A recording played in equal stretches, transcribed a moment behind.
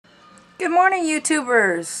Good morning,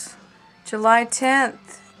 YouTubers. July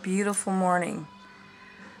 10th. Beautiful morning.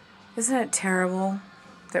 Isn't it terrible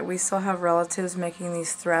that we still have relatives making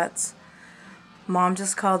these threats? Mom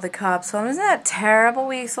just called the cops home. Isn't that terrible?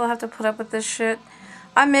 We still have to put up with this shit.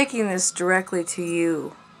 I'm making this directly to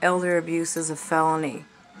you. Elder abuse is a felony.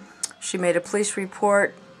 She made a police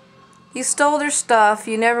report. You stole their stuff.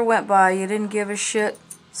 You never went by. You didn't give a shit.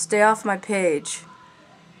 Stay off my page.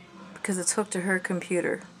 Because it's hooked to her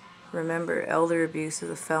computer. Remember, elder abuse is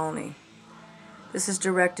a felony. This is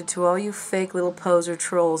directed to all you fake little poser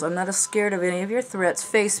trolls. I'm not scared of any of your threats.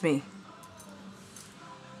 Face me.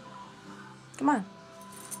 Come on.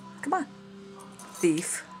 Come on.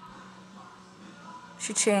 Thief.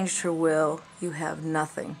 She changed her will. You have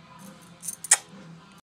nothing.